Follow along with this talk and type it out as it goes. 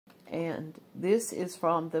And this is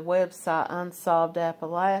from the website Unsolved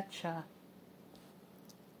Appalachia.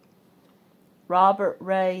 Robert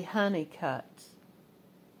Ray Honeycutt.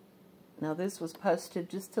 Now this was posted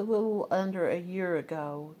just a little under a year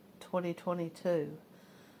ago, 2022.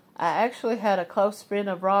 I actually had a close friend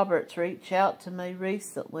of Robert's reach out to me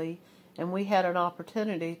recently, and we had an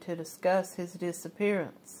opportunity to discuss his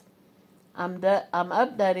disappearance. I'm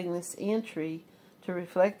updating this entry to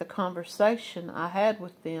reflect the conversation I had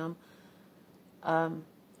with them,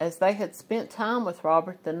 as they had spent time with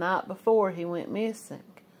Robert the night before he went missing.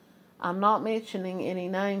 I'm not mentioning any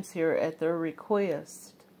names here at their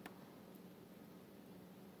request.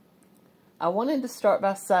 I wanted to start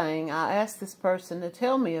by saying I asked this person to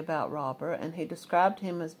tell me about Robert, and he described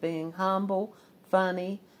him as being humble,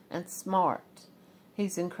 funny, and smart.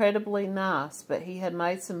 He's incredibly nice, but he had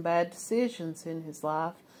made some bad decisions in his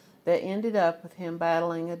life that ended up with him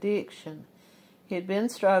battling addiction. He had been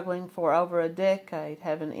struggling for over a decade,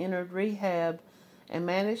 having entered rehab and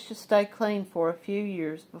managed to stay clean for a few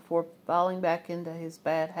years before falling back into his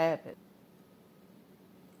bad habit.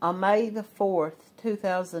 On May the 4th,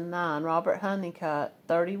 2009, Robert Honeycutt,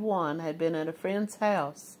 31, had been at a friend's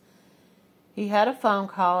house. He had a phone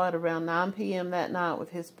call at around 9 p.m. that night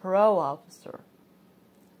with his parole officer.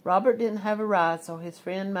 Robert didn't have a ride, so his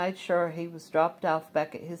friend made sure he was dropped off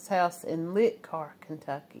back at his house in Litcar,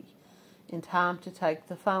 Kentucky, in time to take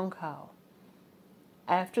the phone call.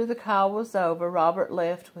 After the call was over, Robert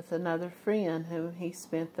left with another friend whom he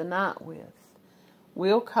spent the night with.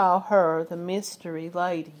 We'll call her the Mystery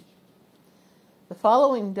Lady. The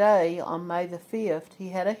following day, on May the 5th, he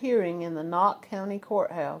had a hearing in the Knott County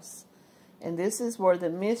courthouse, and this is where the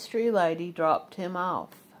Mystery Lady dropped him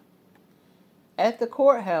off. At the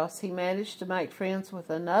courthouse, he managed to make friends with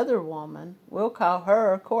another woman. We'll call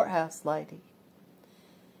her Courthouse Lady.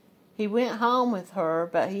 He went home with her,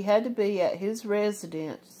 but he had to be at his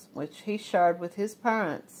residence, which he shared with his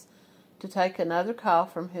parents, to take another call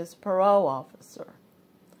from his parole officer.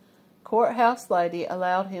 Courthouse Lady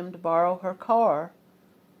allowed him to borrow her car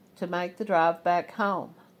to make the drive back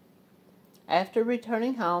home. After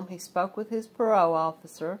returning home, he spoke with his parole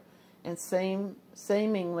officer and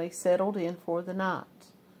seemingly settled in for the night.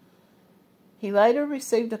 He later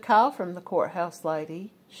received a call from the Courthouse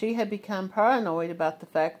Lady. She had become paranoid about the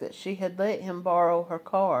fact that she had let him borrow her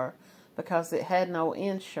car because it had no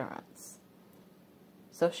insurance.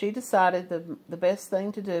 So she decided the best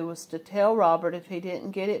thing to do was to tell Robert if he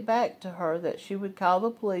didn't get it back to her that she would call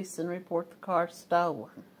the police and report the car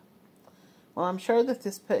stolen. Well, I'm sure that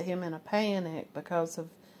this put him in a panic because of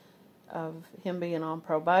him being on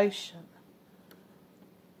probation.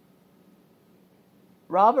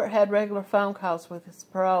 Robert had regular phone calls with his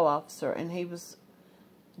parole officer, and he was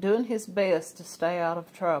doing his best to stay out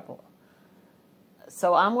of trouble.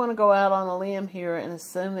 So I'm going to go out on a limb here and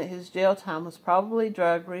assume that his jail time was probably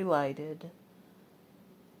drug-related.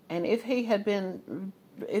 And if it had been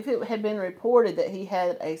reported that he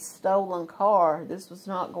had a stolen car, this was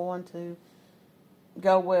not going to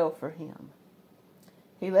go well for him.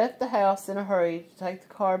 He left the house in a hurry to take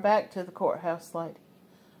the car back to the Courthouse Lady.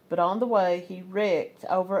 But on the way, he wrecked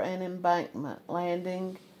over an embankment,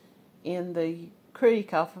 landing in the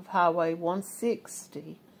creek off of Highway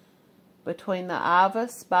 160 between the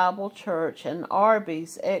Ivas Bible Church and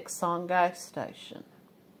Arby's Exxon gas station.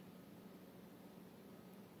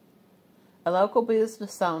 A local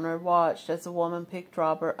business owner watched as a woman picked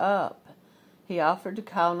Robert up. He offered to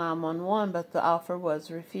call 911, but the offer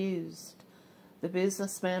was refused. The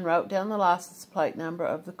businessman wrote down the license plate number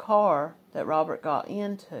of the car that Robert got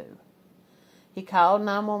into. He called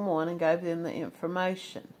 911 and gave them the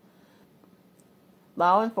information.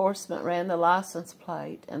 Law enforcement ran the license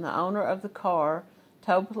plate, and the owner of the car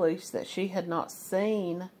told police that she had not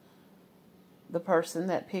seen the person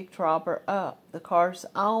that picked Robert up. The car's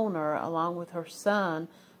owner, along with her son,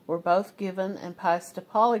 were both given and passed a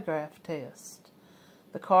polygraph test.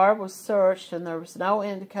 The car was searched, and there was no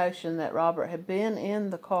indication that Robert had been in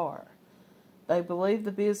the car. They believe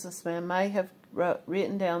the businessman may have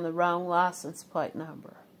written down the wrong license plate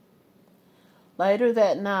number. Later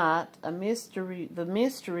that night, the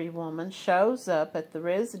mystery woman shows up at the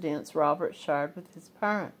residence Robert shared with his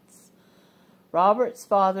parents. Robert's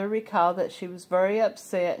father recalled that she was very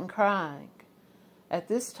upset and crying. At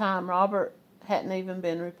this time, Robert hadn't even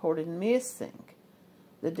been reported missing.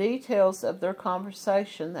 The details of their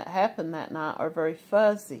conversation that happened that night are very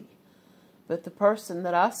fuzzy, but the person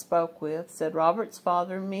that I spoke with said Robert's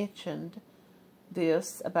father mentioned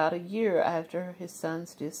this about a year after his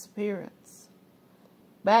son's disappearance.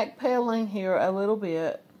 Backpedaling here a little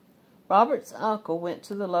bit, Robert's uncle went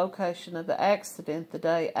to the location of the accident the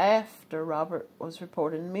day after Robert was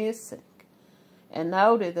reported missing and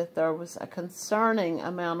noted that there was a concerning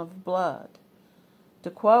amount of blood. To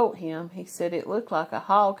quote him, he said it looked like a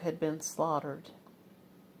hog had been slaughtered.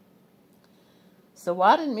 So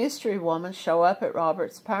why did Mystery Woman show up at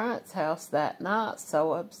Robert's parents' house that night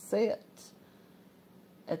so upset?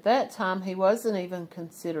 At that time, he wasn't even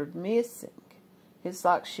considered missing. It's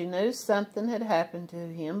like she knew something had happened to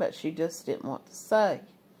him, but she just didn't want to say.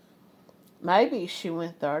 Maybe she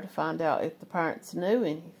went there to find out if the parents knew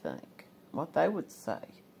anything, what they would say.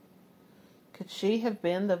 Could she have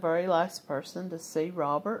been the very last person to see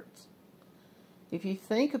Robert? If you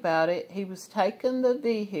think about it, he was taking the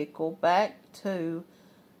vehicle back to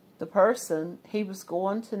the person he was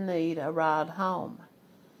going to need a ride home.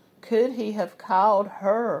 Could he have called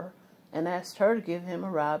her and asked her to give him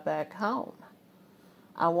a ride back home?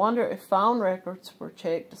 I wonder if phone records were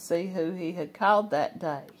checked to see who he had called that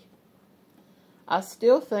day. I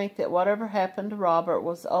still think that whatever happened to Robert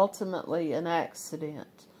was ultimately an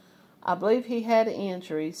accident. I believe he had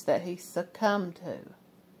injuries that he succumbed to.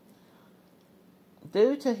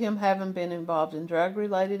 Due to him having been involved in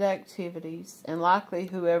drug-related activities, and likely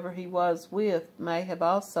whoever he was with may have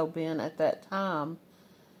also been at that time,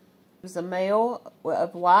 he was a male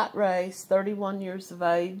of white race, 31 years of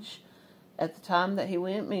age at the time that he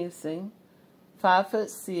went missing,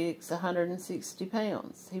 5'6", 160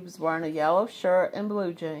 pounds. He was wearing a yellow shirt and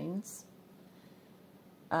blue jeans.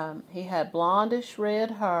 He had blondish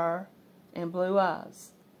red hair and blue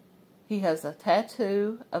eyes. He has a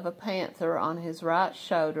tattoo of a panther on his right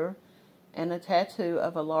shoulder and a tattoo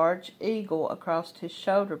of a large eagle across his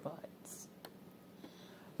shoulder blades.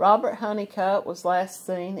 Robert Honeycutt was last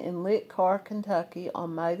seen in Knott County, Kentucky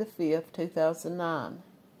on May the 5th, 2009.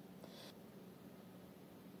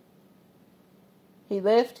 He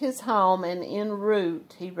left his home and en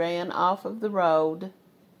route he ran off of the road.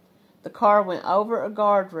 The car went over a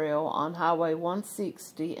guardrail on Highway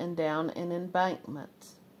 160 and down an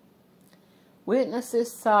embankment. Witnesses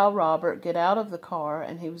saw Robert get out of the car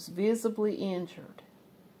and he was visibly injured.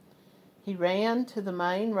 He ran to the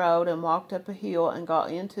main road and walked up a hill and got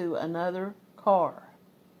into another car.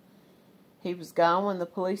 He was gone when the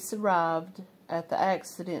police arrived at the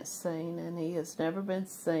accident scene and he has never been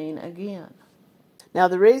seen again. Now,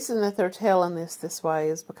 the reason that they're telling this way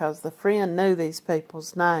is because the friend knew these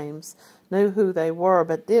people's names, knew who they were,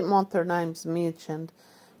 but didn't want their names mentioned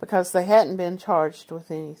because they hadn't been charged with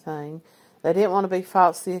anything. They didn't want to be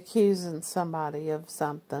falsely accusing somebody of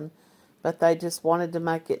something, but they just wanted to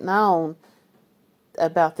make it known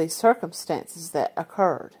about these circumstances that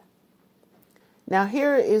occurred. Now,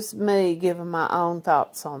 here is me giving my own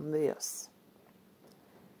thoughts on this.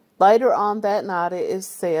 Later on that night, it is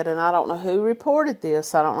said, and I don't know who reported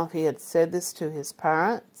this. I don't know if he had said this to his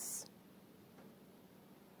parents.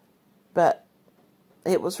 But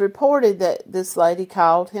it was reported that this lady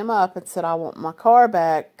called him up and said, I want my car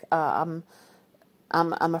back. I'm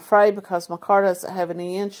afraid because my car doesn't have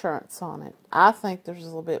any insurance on it. I think there's a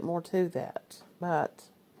little bit more to that. But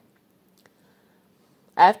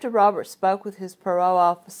after Robert spoke with his parole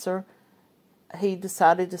officer, he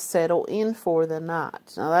decided to settle in for the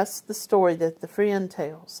night. Now, that's the story that the friend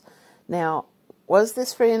tells. Now, was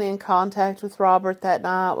this friend in contact with Robert that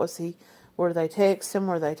night? Were they texting?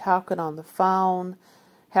 Were they talking on the phone?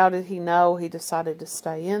 How did he know he decided to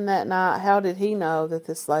stay in that night? How did he know that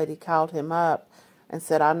this lady called him up and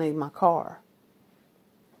said, I need my car?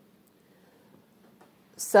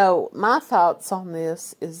 So, my thoughts on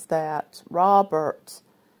this is that Robert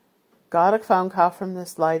got a phone call from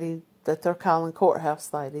this lady that they're calling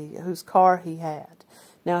Courthouse Lady, whose car he had.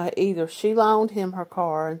 Now, either she loaned him her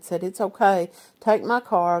car and said, it's okay, take my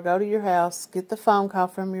car, go to your house, get the phone call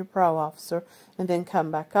from your parole officer, and then come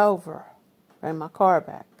back over, bring my car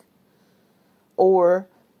back. Or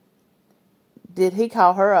did he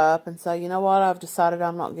call her up and say, you know what, I've decided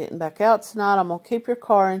I'm not getting back out tonight, I'm going to keep your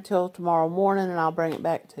car until tomorrow morning and I'll bring it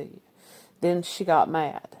back to you. Then she got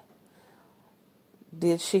mad.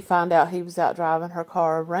 Did she find out he was out driving her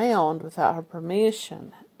car around without her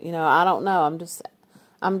permission? You know, I don't know. I'm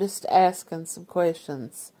just asking some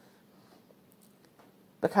questions.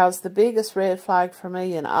 Because the biggest red flag for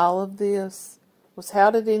me in all of this was,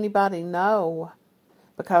 how did anybody know?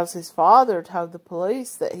 Because his father told the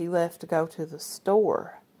police that he left to go to the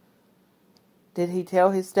store. Did he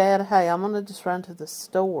tell his dad, hey, I'm going to just run to the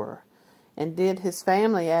store? And did his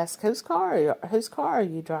family ask, whose car are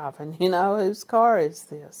you driving? You know, whose car is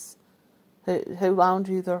this? Who loaned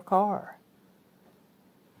you their car?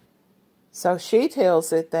 So she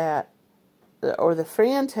tells it that or the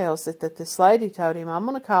friend tells it that this lady told him, I'm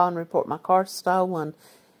going to call and report my car stolen.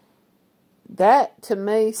 That, to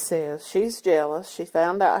me, says she's jealous. She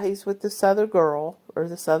found out he's with this other girl, or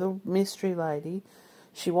this other mystery lady.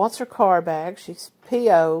 She wants her car back. She's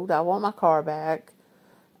PO'd. I want my car back.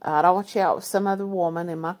 I don't want you out with some other woman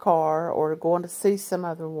in my car, or going to see some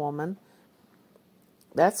other woman.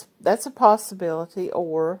 That's a possibility.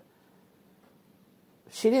 Or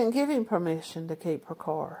she didn't give him permission to keep her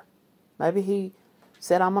car. Maybe he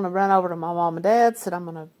said, I'm going to run over to my mom and dad, said I'm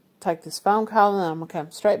going to take this phone call, and I'm going to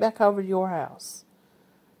come straight back over to your house.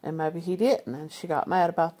 And maybe he didn't, and she got mad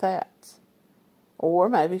about that. Or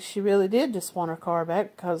maybe she really did just want her car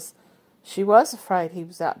back because she was afraid he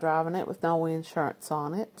was out driving it with no insurance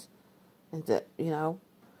on it. And that,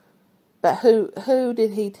 But who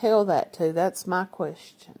did he tell that to? That's my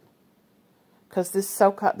question. Because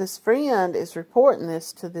this friend is reporting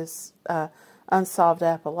this to this Unsolved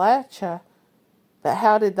Appalachia. But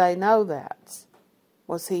how did they know that?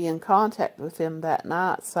 Was he in contact with them that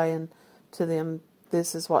night, saying to them,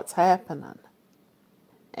 this is what's happening?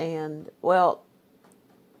 And, well,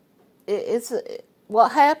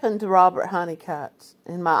 what happened to Robert Honeycutt,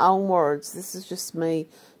 in my own words, this is just me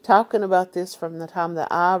talking about this from the time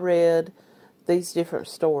that I read these different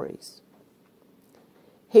stories.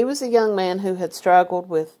 He was a young man who had struggled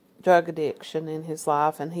with drug addiction in his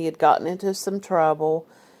life, and he had gotten into some trouble,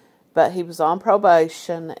 but he was on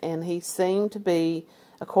probation, and he seemed to be,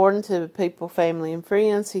 according to people, family, and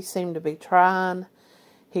friends, he seemed to be trying.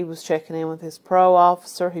 He was checking in with his parole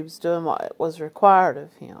officer. He was doing what was required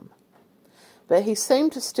of him. But he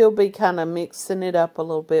seemed to still be kind of mixing it up a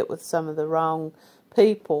little bit with some of the wrong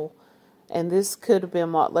people. And this could have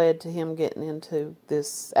been what led to him getting into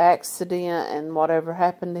this accident and whatever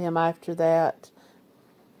happened to him after that.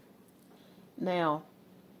 Now,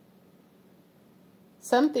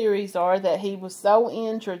 some theories are that he was so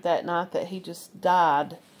injured that night that he just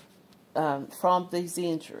died from these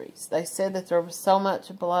injuries. They said that there was so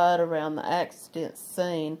much blood around the accident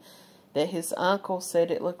scene that his uncle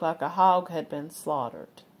said it looked like a hog had been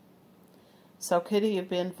slaughtered. So could he have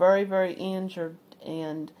been very, very injured?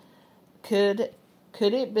 And could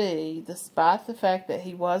it be, despite the fact that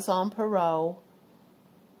he was on parole,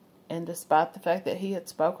 and despite the fact that he had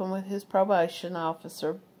spoken with his probation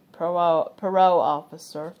officer, parole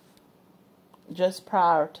officer, just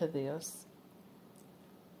prior to this,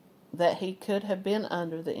 that he could have been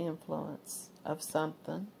under the influence of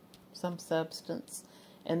something, some substance,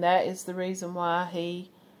 and that is the reason why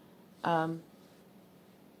he,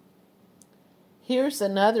 here's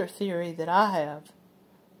another theory that I have.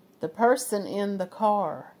 The person in the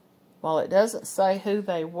car, while it doesn't say who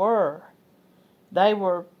they were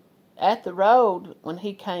at the road when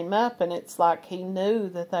he came up, and it's like he knew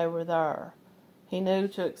that they were there. He knew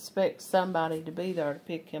to expect somebody to be there to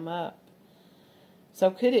pick him up. So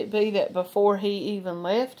could it be that before he even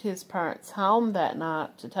left his parents' home that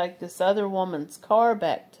night to take this other woman's car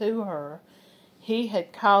back to her, he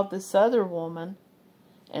had called this other woman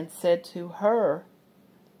and said to her,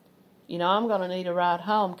 I'm going to need a ride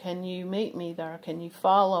home. Can you meet me there? Can you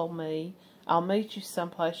follow me? I'll meet you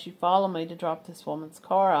someplace. You follow me to drop this woman's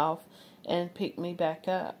car off and pick me back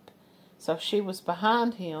up. So she was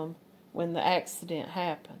behind him when the accident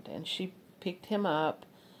happened, and she picked him up.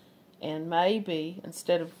 And maybe,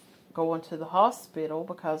 instead of going to the hospital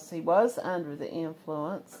because he was under the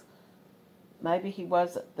influence, maybe he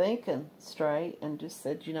wasn't thinking straight and just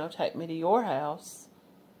said, take me to your house.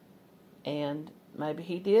 And maybe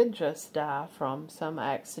he did just die from some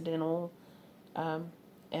accidental.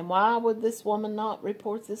 And why would this woman not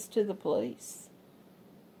report this to the police?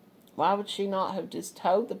 Why would she not have just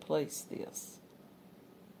told the police this?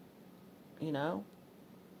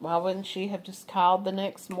 Why wouldn't she have just called the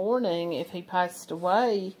next morning if he passed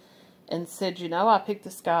away and said, I picked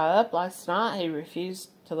this guy up last night. He refused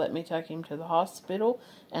to let me take him to the hospital,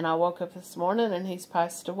 and I woke up this morning and he's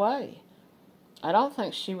passed away. I don't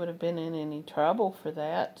think she would have been in any trouble for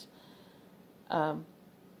that, other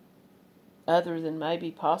than maybe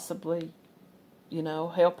possibly,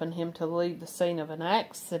 helping him to leave the scene of an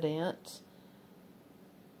accident.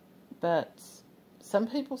 But some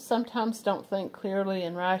people sometimes don't think clearly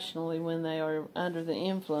and rationally when they are under the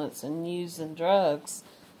influence and using drugs.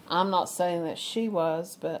 I'm not saying that she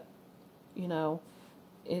was, but,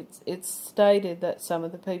 it's stated that some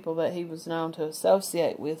of the people that he was known to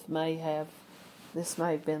associate with may have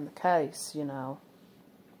been the case,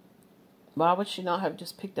 Why would she not have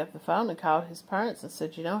just picked up the phone and called his parents and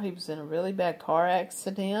said, he was in a really bad car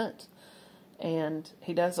accident, and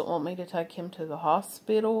he doesn't want me to take him to the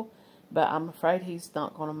hospital, but I'm afraid he's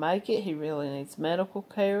not going to make it. He really needs medical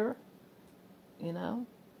care. you know.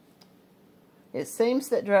 It seems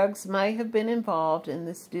that drugs may have been involved in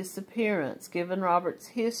this disappearance, given Robert's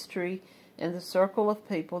history and the circle of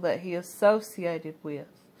people that he associated with.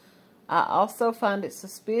 I also find it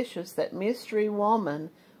suspicious that mystery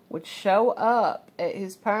woman would show up at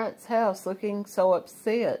his parents' house looking so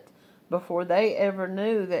upset before they ever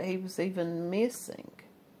knew that he was even missing.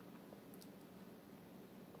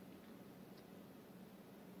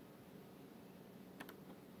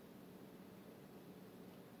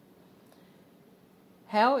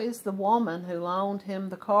 How is the woman who loaned him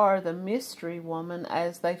the car the mystery woman,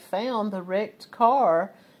 as they found the wrecked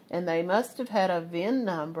car and they must have had a VIN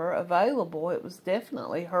number available? It was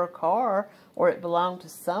definitely her car, or it belonged to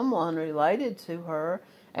someone related to her,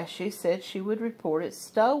 as she said she would report it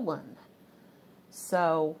stolen.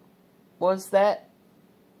 So, was that...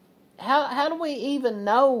 How do we even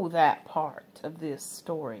know that part of this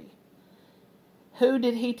story? Who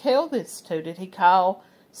did he tell this to? Did he call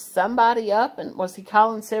somebody up, and was he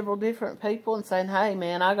calling several different people and saying, hey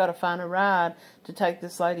man, I got to find a ride to take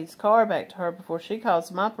this lady's car back to her before she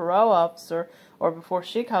calls my parole officer, or before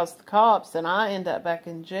she calls the cops and I end up back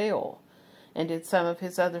in jail? And did some of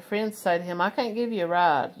his other friends say to him, I can't give you a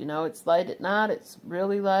ride, you know, it's late at night, it's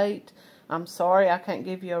really late, I'm sorry, I can't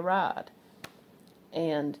give you a ride?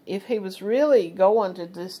 And if he was really going to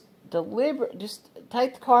just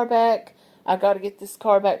take the car back, I got to get this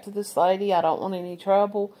car back to this lady, I don't want any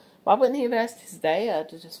trouble, why wouldn't he have asked his dad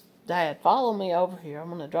to just, Dad, follow me over here, I'm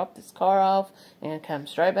going to drop this car off and come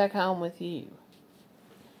straight back home with you?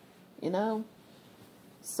 You know?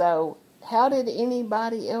 So, how did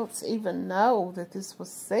anybody else even know that this was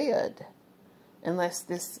said? Unless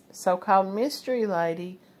this so-called mystery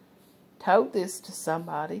lady told this to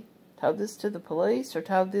somebody, told this to the police, or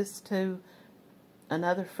told this to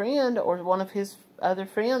another friend, or one of his other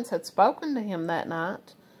friends had spoken to him that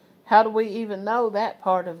night. How do we even know that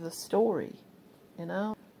part of the story, you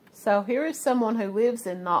know? So here is someone who lives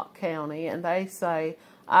in Knott County, and they say,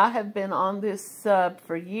 I have been on this sub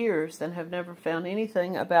for years and have never found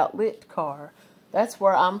anything about lit car. That's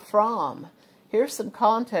where I'm from. Here's some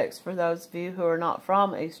context for those of you who are not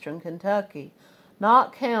from Eastern Kentucky.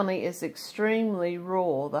 Knott County is extremely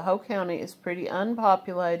rural. The whole county is pretty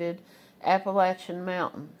unpopulated Appalachian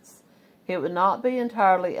Mountains. It would not be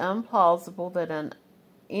entirely implausible that an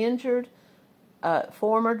injured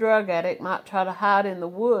former drug addict might try to hide in the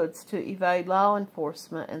woods to evade law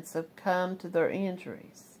enforcement and succumb to their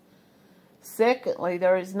injuries. Secondly,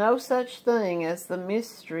 there is no such thing as the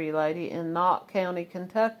mystery lady in Knott County,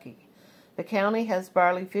 Kentucky. The county has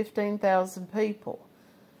barely 15,000 people.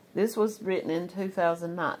 This was written in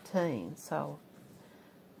 2019, so...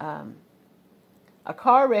 a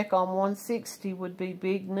car wreck on 160 would be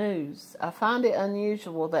big news. I find it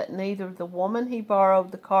unusual that neither the woman he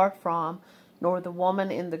borrowed the car from nor the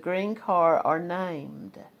woman in the green car are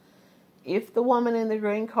named. If the woman in the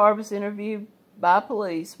green car was interviewed by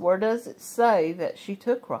police, where does it say that she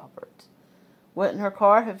took Robert? Wouldn't her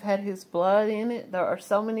car have had his blood in it? There are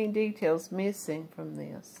so many details missing from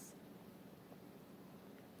this.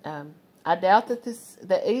 I doubt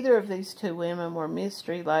that either of these two women were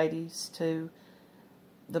mystery ladies to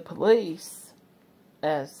the police,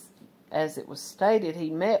 as it was stated.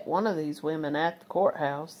 He met one of these women at the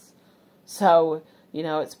courthouse, so you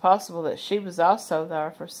know it's possible that she was also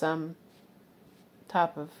there for some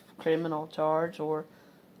type of criminal charge, or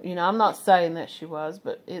you know, I'm not saying that she was,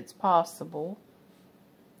 but it's possible.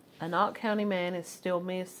 A Knott County man is still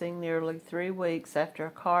missing nearly 3 weeks after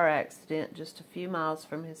a car accident just a few miles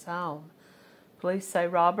from his home. Police say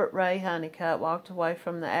Robert Ray Honeycutt walked away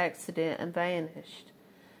from the accident and vanished.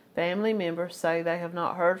 Family members say they have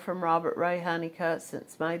not heard from Robert Ray Honeycutt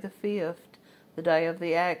since May the 5th, the day of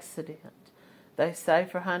the accident. They say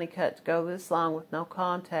for Honeycutt to go this long with no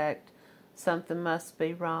contact, something must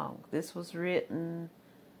be wrong. This was written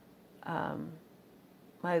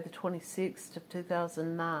May the 26th of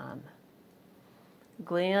 2009.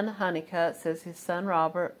 Glenn Honeycutt says his son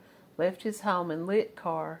Robert left his home in lit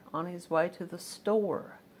car on his way to the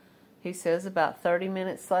store. He says about 30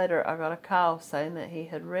 minutes later, I got a call saying that he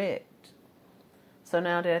had wrecked. So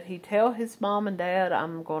now, did he tell his mom and dad,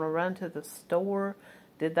 I'm going to run to the store?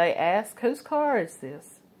 Did they ask, whose car is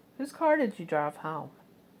this? Whose car did you drive home?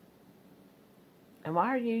 And why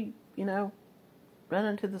are you, you know,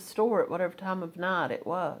 running to the store at whatever time of night it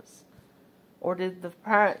was? Or did the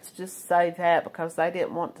parents just say that because they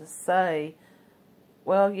didn't want to say,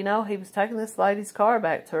 well, you know, he was taking this lady's car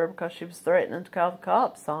back to her because she was threatening to call the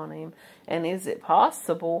cops on him. And is it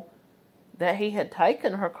possible that he had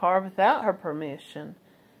taken her car without her permission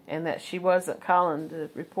and that she wasn't calling to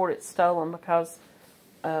report it stolen because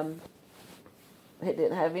he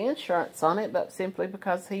didn't have insurance on it, but simply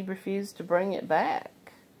because he refused to bring it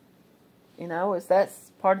back. You know,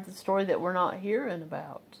 that's part of the story that we're not hearing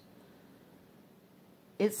about.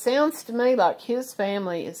 It sounds to me like his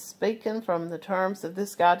family is speaking from the terms of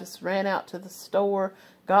this guy just ran out to the store,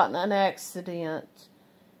 got in an accident.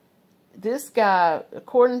 This guy,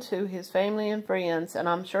 according to his family and friends, and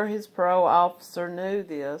I'm sure his parole officer knew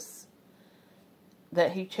this,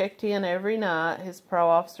 that he checked in every night. His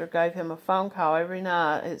parole officer gave him a phone call every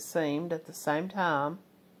night, it seemed, at the same time.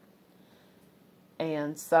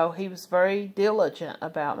 And so he was very diligent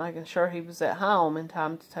about making sure he was at home in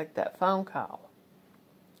time to take that phone call.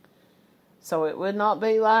 So it would not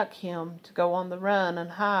be like him to go on the run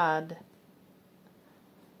and hide.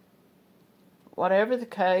 Whatever the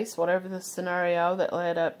case, whatever the scenario that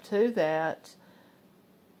led up to that,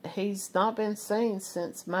 he's not been seen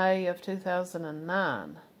since May of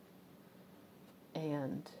 2009.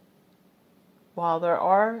 And while there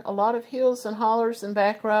are a lot of hills and hollers and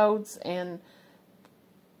back roads and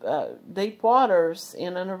deep waters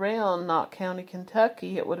in and around Knott County,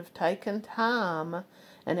 Kentucky, it would have taken time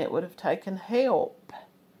and it would have taken help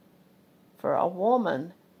for a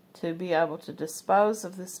woman to be able to dispose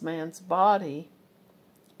of this man's body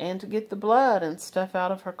and to get the blood and stuff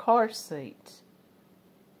out of her car seat.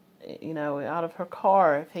 You know, out of her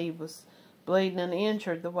car if he was bleeding and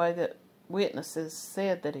injured the way that witnesses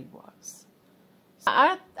said that he was.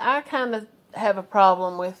 I kind of have a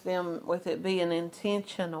problem with it being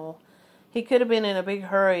intentional. He could have been in a big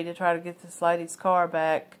hurry to try to get this lady's car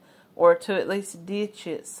back, or to at least ditch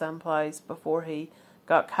it someplace before he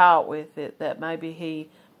got caught with it, that maybe he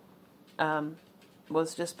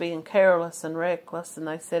was just being careless and reckless, and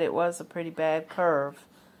they said it was a pretty bad curve.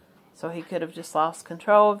 So he could have just lost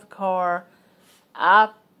control of the car.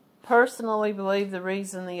 I personally believe the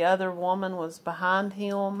reason the other woman was behind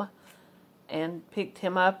him and picked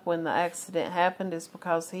him up when the accident happened is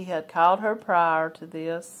because he had called her prior to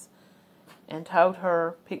this and told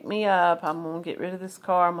her, pick me up, I'm going to get rid of this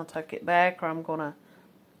car, I'm going to take it back, or I'm going to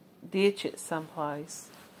ditch it someplace.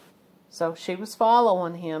 So she was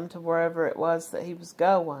following him to wherever it was that he was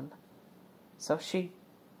going. So she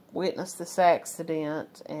witnessed this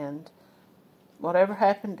accident, and whatever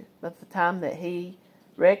happened at the time that he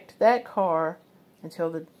wrecked that car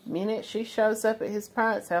until the minute she shows up at his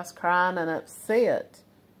parents' house crying and upset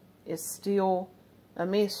is still a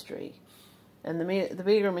mystery. And the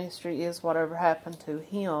bigger mystery is whatever happened to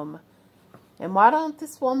him. And why don't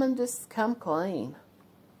this woman just come clean?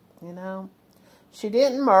 You know? She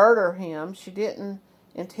didn't murder him. She didn't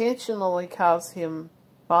intentionally cause him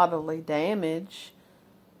bodily damage.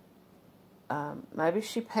 Maybe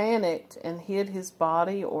she panicked and hid his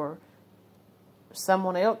body, or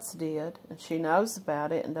someone else did, and she knows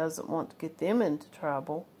about it and doesn't want to get them into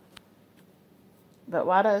trouble. But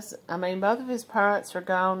why does, I mean, both of his parents are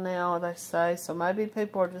gone now, they say, so maybe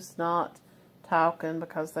people are just not talking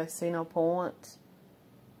because they see no point.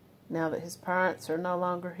 Now that his parents are no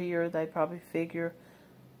longer here, they probably figure,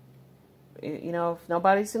 you know, if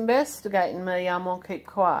nobody's investigating me, I'm going to keep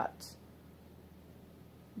quiet.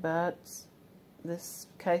 But this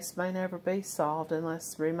case may never be solved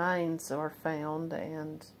unless remains are found,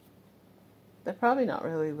 and they're probably not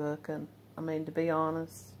really looking, I mean, to be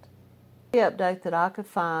honest. The update that I could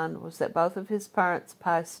find was that both of his parents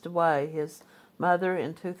passed away, his mother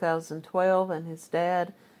in 2012 and his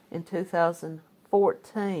dad in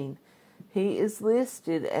 2014. He is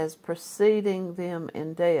listed as preceding them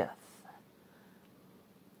in death.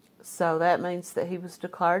 So that means that he was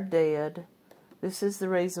declared dead. This is the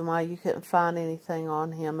reason why you couldn't find anything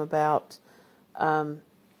on him about on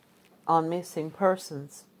missing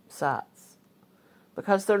persons sites.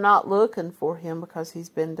 Because they're not looking for him because he's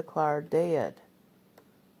been declared dead.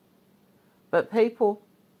 But people,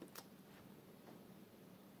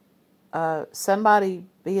 somebody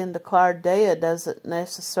being declared dead doesn't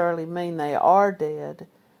necessarily mean they are dead.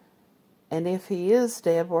 And if he is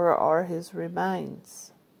dead, where are his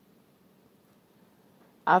remains?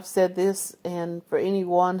 I've said this, and for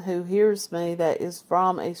anyone who hears me that is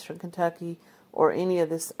from Eastern Kentucky or any of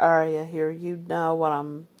this area here, you know what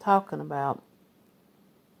I'm talking about.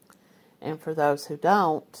 And for those who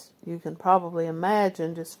don't, you can probably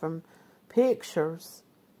imagine just from pictures.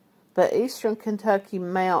 But Eastern Kentucky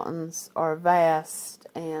mountains are vast,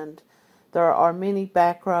 and there are many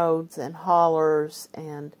back roads and hollers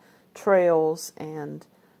and trails and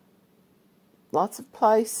lots of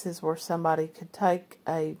places where somebody could take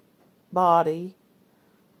a body.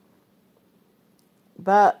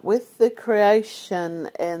 But with the creation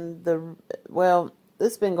and the, well,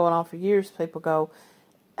 this has been going on for years. People go,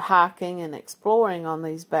 hiking and exploring on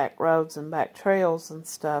these back roads and back trails and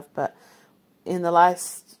stuff, but in the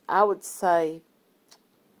last, I would say,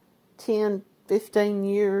 10, 15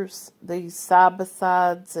 years, these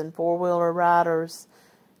side-by-sides and four-wheeler riders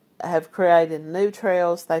have created new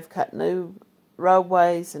trails. They've cut new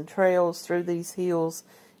roadways and trails through these hills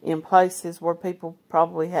in places where people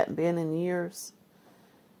probably hadn't been in years.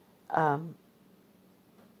 I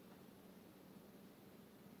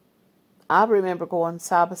remember going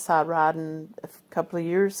side-by-side riding a couple of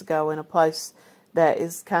years ago in a place that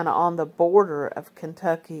is kind of on the border of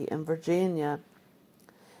Kentucky and Virginia.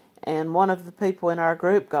 And one of the people in our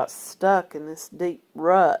group got stuck in this deep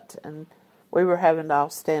rut, and we were having to all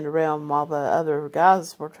stand around while the other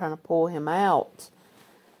guys were trying to pull him out.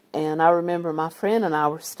 And I remember my friend and I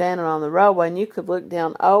were standing on the roadway, and you could look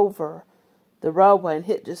down over the roadway, and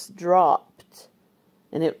it just dropped.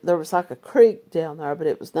 And there was like a creek down there, but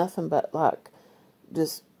it was nothing but like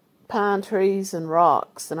just pine trees and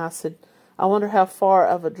rocks. And I said, I wonder how far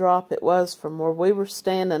of a drop it was from where we were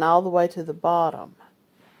standing all the way to the bottom.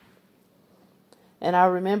 And I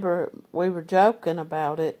remember we were joking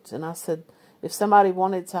about it, and I said, if somebody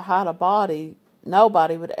wanted to hide a body,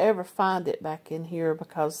 nobody would ever find it back in here,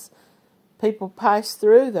 because people pass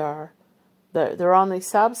through there. They're on these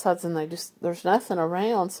side-by-sides, and there's nothing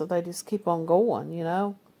around, so they just keep on going, you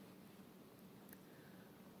know.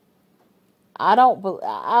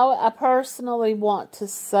 I personally want to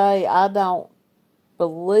say I don't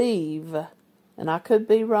believe, and I could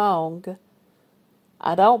be wrong,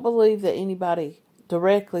 I don't believe that anybody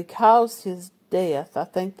directly caused his death. I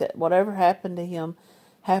think that whatever happened to him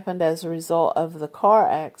happened as a result of the car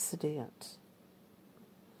accident.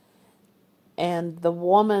 And the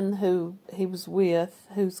woman who he was with,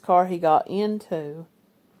 whose car he got into,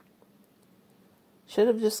 should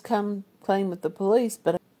have just come clean with the police.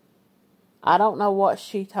 But I don't know what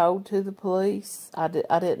she told to the police. I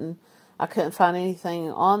couldn't find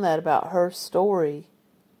anything on that about her story.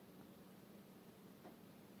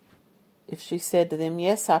 If she said to them,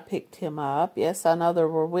 yes, I picked him up. Yes, I know there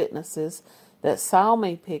were witnesses that saw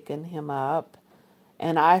me picking him up.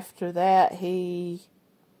 And after that, he,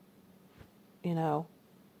 you know,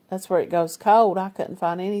 that's where it goes cold. I couldn't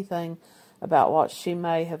find anything about what she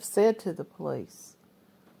may have said to the police.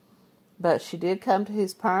 But she did come to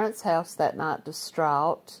his parents' house that night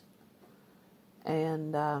distraught.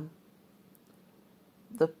 And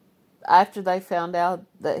after they found out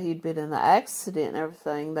that he'd been in the accident and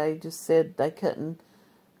everything, they just said they couldn't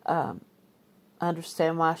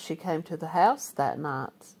understand why she came to the house that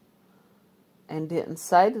night. And didn't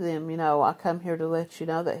say to them, you know, I come here to let you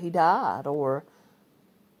know that he died. Or,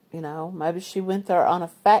 you know, maybe she went there on a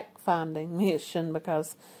fact-finding mission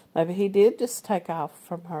because maybe he did just take off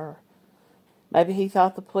from her. Maybe he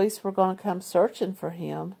thought the police were going to come searching for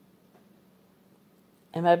him.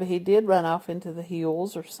 And maybe he did run off into the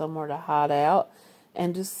hills or somewhere to hide out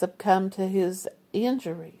and just succumb to his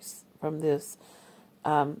injuries from this.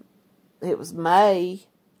 It was May.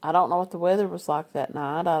 I don't know what the weather was like that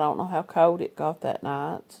night. I don't know how cold it got that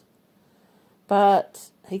night. But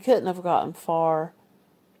he couldn't have gotten far.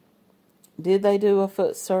 Did they do a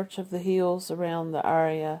foot search of the hills around the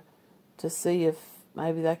area to see if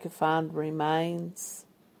maybe they could find remains?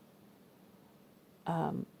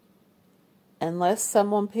 Unless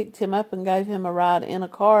someone picked him up and gave him a ride in a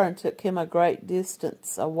car and took him a great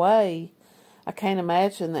distance away, I can't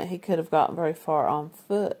imagine that he could have gotten very far on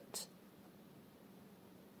foot.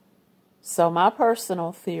 So my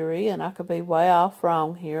personal theory, and I could be way off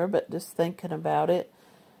wrong here, but just thinking about it,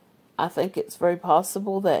 I think it's very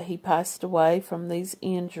possible that he passed away from these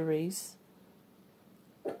injuries.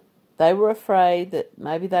 They were afraid that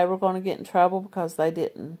maybe they were going to get in trouble because they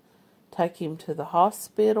didn't take him to the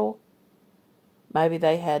hospital. Maybe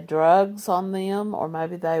they had drugs on them, or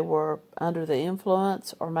maybe they were under the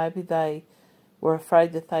influence, or maybe they were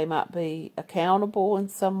afraid that they might be accountable in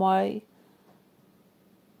some way.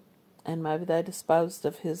 And maybe they disposed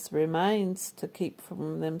of his remains to keep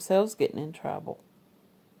from themselves getting in trouble.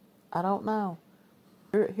 I don't know.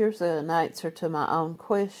 Here's an answer to my own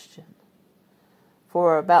question.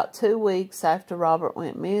 For about 2 weeks after Robert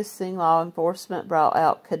went missing, law enforcement brought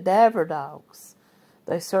out cadaver dogs.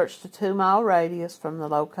 They searched a 2-mile radius from the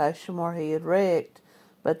location where he had wrecked,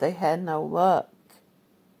 but they had no luck.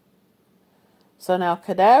 So now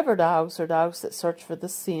cadaver dogs are dogs that search for the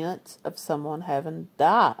scent of someone having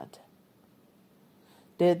died.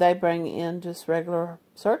 Did they bring in just regular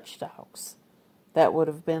search dogs that would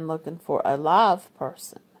have been looking for a live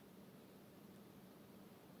person?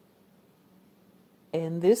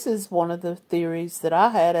 And this is one of the theories that I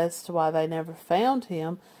had as to why they never found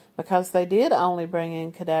him, because they did only bring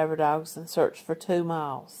in cadaver dogs and search for 2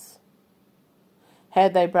 miles.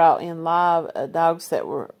 Had they brought in live dogs that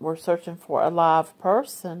were searching for a live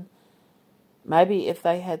person, maybe if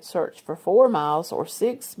they had searched for 4 miles or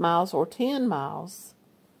 6 miles or 10 miles,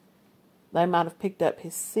 they might have picked up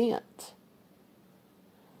his scent.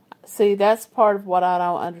 See, that's part of what I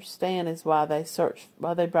don't understand is why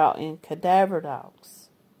they brought in cadaver dogs.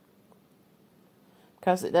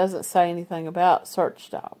 Because it doesn't say anything about search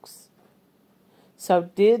dogs. So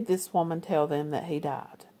did this woman tell them that he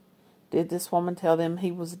died? Did this woman tell them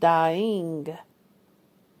he was dying?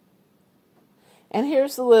 And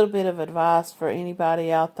here's a little bit of advice for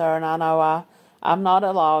anybody out there, and I know I'm not a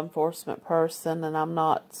law enforcement person, and I'm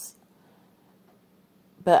not,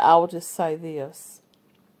 but I will just say this.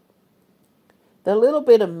 The little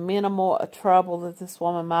bit of minimal trouble that this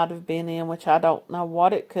woman might have been in, which I don't know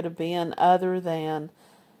what it could have been other than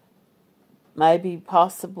maybe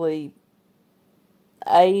possibly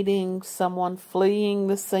aiding someone fleeing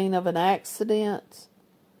the scene of an accident.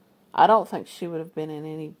 I don't think she would have been in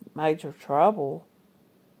any major trouble.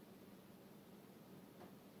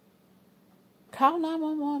 Call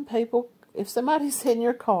 911, people. If somebody's in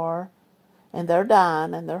your car and they're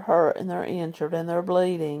dying and they're hurt and they're injured and they're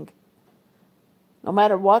bleeding, no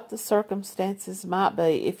matter what the circumstances might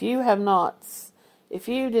be, if you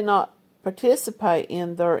did not participate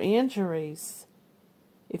in their injuries,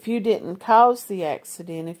 if you didn't cause the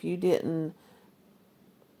accident, if you didn't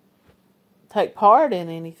take part in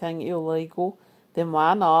anything illegal, then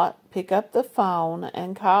why not pick up the phone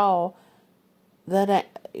and call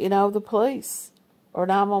the police or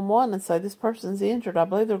 911 and say, this person's injured. I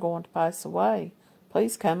believe they're going to pass away.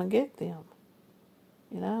 Please come and get them.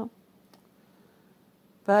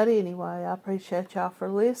 But anyway, I appreciate y'all for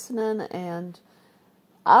listening, and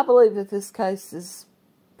I believe that this case is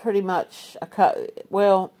pretty much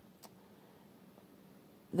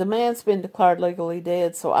the man's been declared legally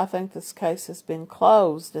dead, so I think this case has been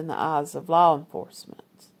closed in the eyes of law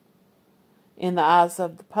enforcement. In the eyes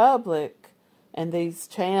of the public and these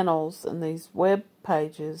channels and these web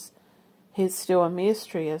pages, it's still a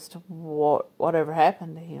mystery as to whatever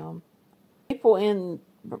happened to him. People in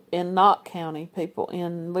Knott County, people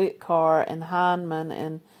in Litcar and Hindman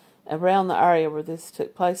and around the area where this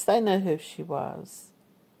took place, they knew who she was.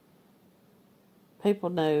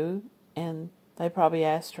 People knew, and they probably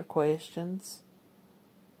asked her questions.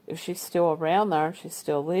 If she's still around there and she's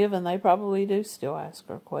still living, they probably do still ask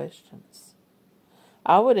her questions.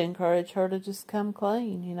 I would encourage her to just come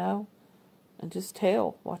clean, and just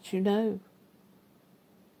tell what you knew.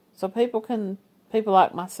 So people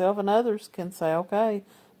like myself and others can say, okay,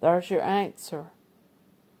 there's your answer.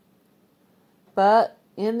 But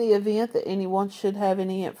in the event that anyone should have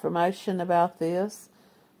any information about this,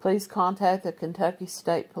 please contact the Kentucky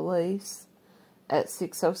State Police at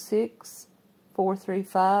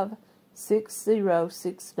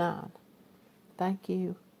 606-435-6069. Thank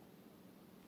you.